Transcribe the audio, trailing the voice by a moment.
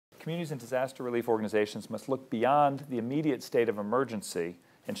Communities and disaster relief organizations must look beyond the immediate state of emergency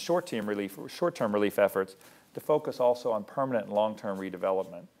and short-term relief efforts to focus also on permanent and long-term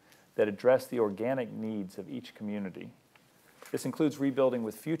redevelopment that address the organic needs of each community. This includes rebuilding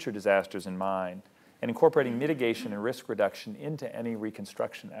with future disasters in mind and incorporating mitigation and risk reduction into any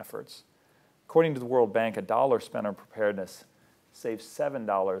reconstruction efforts. According to the World Bank, a dollar spent on preparedness saves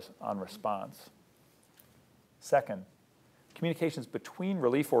 $7 on response. Second, communications between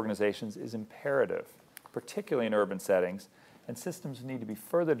relief organizations is imperative, particularly in urban settings, and systems need to be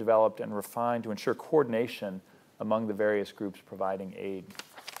further developed and refined to ensure coordination among the various groups providing aid.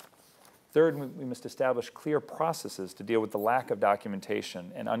 Third, we must establish clear processes to deal with the lack of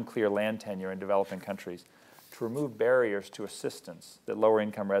documentation and unclear land tenure in developing countries to remove barriers to assistance that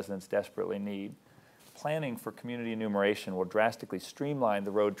lower-income residents desperately need. Planning for community enumeration will drastically streamline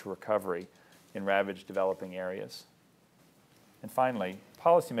the road to recovery in ravaged developing areas. And finally,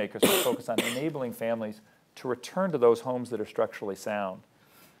 policymakers will focus on enabling families to return to those homes that are structurally sound,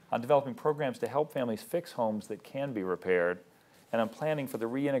 on developing programs to help families fix homes that can be repaired, and on planning for the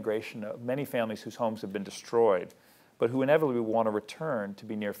reintegration of many families whose homes have been destroyed, but who inevitably want to return to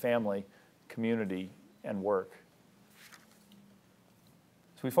be near family, community, and work.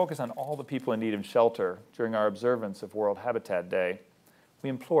 So we focus on all the people in need of shelter during our observance of World Habitat Day.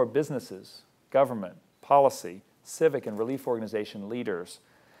 We implore businesses, government, policy, civic and relief organization leaders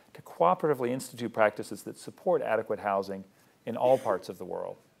to cooperatively institute practices that support adequate housing in all parts of the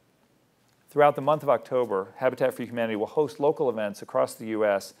world. Throughout the month of October, Habitat for Humanity will host local events across the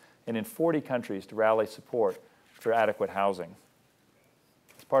U.S. and in 40 countries to rally support for adequate housing.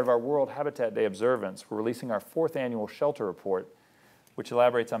 As part of our World Habitat Day observance, we're releasing our 4th annual shelter report, which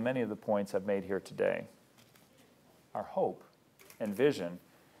elaborates on many of the points I've made here today. Our hope and vision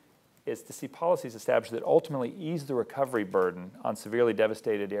is to see policies established that ultimately ease the recovery burden on severely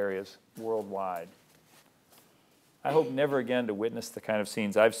devastated areas worldwide. I hope never again to witness the kind of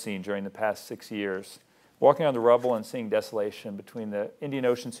scenes I've seen during the past 6 years. Walking on the rubble and seeing desolation between the Indian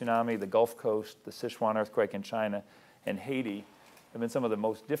Ocean tsunami, the Gulf Coast, the Sichuan earthquake in China, and Haiti have been some of the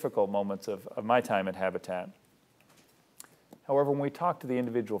most difficult moments of my time at Habitat. However, when we talk to the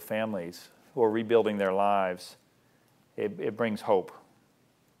individual families who are rebuilding their lives, it brings hope.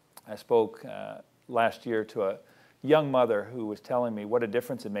 I spoke last year to a young mother who was telling me what a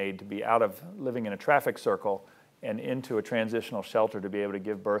difference it made to be out of living in a traffic circle and into a transitional shelter to be able to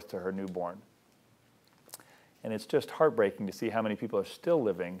give birth to her newborn. And it's just heartbreaking to see how many people are still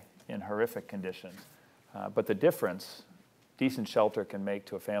living in horrific conditions. But the difference decent shelter can make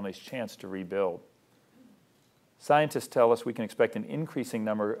to a family's chance to rebuild. Scientists tell us we can expect an increasing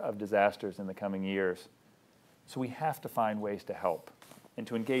number of disasters in the coming years. So we have to find ways to help and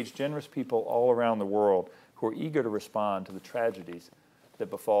to engage generous people all around the world who are eager to respond to the tragedies that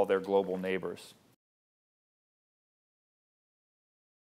befall their global neighbors.